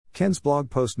Ken's blog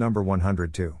post number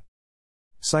 102.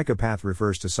 Psychopath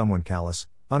refers to someone callous,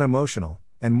 unemotional,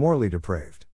 and morally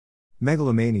depraved.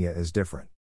 Megalomania is different.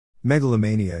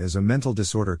 Megalomania is a mental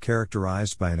disorder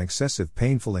characterized by an excessive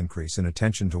painful increase in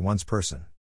attention to one's person.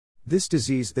 This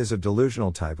disease is a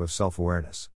delusional type of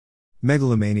self-awareness.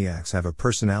 Megalomaniacs have a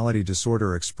personality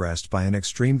disorder expressed by an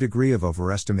extreme degree of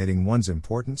overestimating one's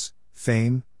importance,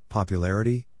 fame,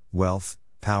 popularity, wealth,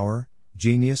 power,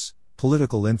 genius,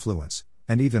 political influence,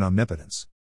 and even omnipotence.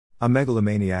 A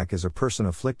megalomaniac is a person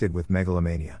afflicted with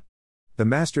megalomania. The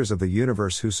masters of the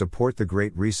universe who support the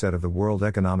Great Reset of the World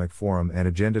Economic Forum and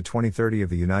Agenda 2030 of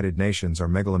the United Nations are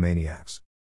megalomaniacs.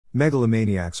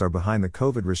 Megalomaniacs are behind the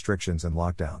COVID restrictions and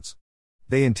lockdowns.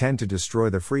 They intend to destroy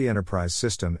the free enterprise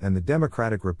system and the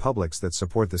democratic republics that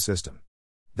support the system.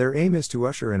 Their aim is to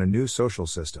usher in a new social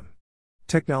system.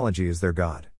 Technology is their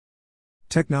god.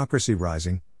 Technocracy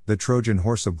Rising, The Trojan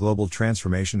Horse of Global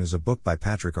Transformation is a book by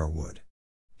Patrick R. Wood.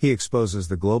 He exposes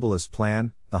the globalist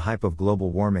plan, the hype of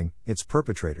global warming, its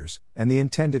perpetrators, and the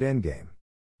intended endgame.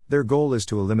 Their goal is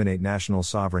to eliminate national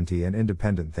sovereignty and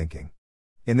independent thinking.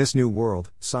 In this new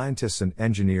world, scientists and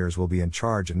engineers will be in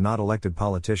charge and not elected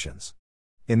politicians.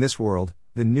 In this world,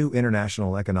 the new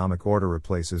international economic order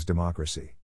replaces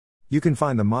democracy. You can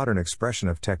find the modern expression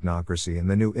of technocracy in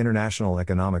the new international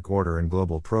economic order in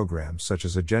global programs such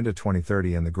as Agenda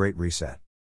 2030 and the Great Reset.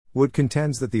 Wood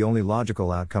contends that the only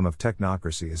logical outcome of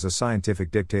technocracy is a scientific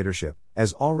dictatorship,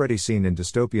 as already seen in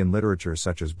dystopian literature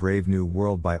such as Brave New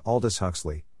World by Aldous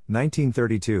Huxley,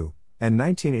 1932, and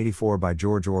 1984 by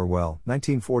George Orwell,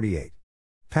 1948.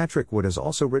 Patrick Wood has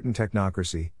also written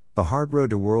Technocracy, The Hard Road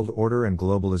to World Order and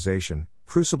Globalization,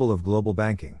 Crucible of Global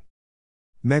Banking.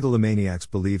 Megalomaniacs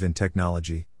believe in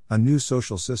technology, a new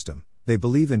social system. They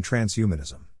believe in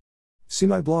transhumanism. See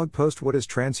my blog post What is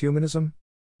Transhumanism?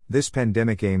 This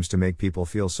pandemic aims to make people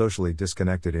feel socially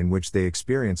disconnected, in which they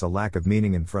experience a lack of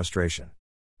meaning and frustration.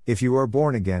 If you are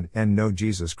born again and know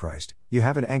Jesus Christ, you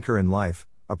have an anchor in life,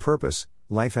 a purpose.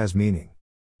 Life has meaning.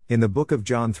 In the book of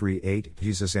John 3:8,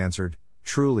 Jesus answered,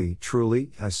 "Truly,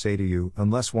 truly, I say to you,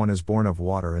 unless one is born of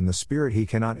water and the Spirit, he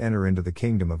cannot enter into the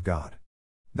kingdom of God.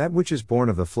 That which is born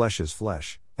of the flesh is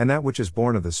flesh, and that which is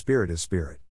born of the Spirit is spirit."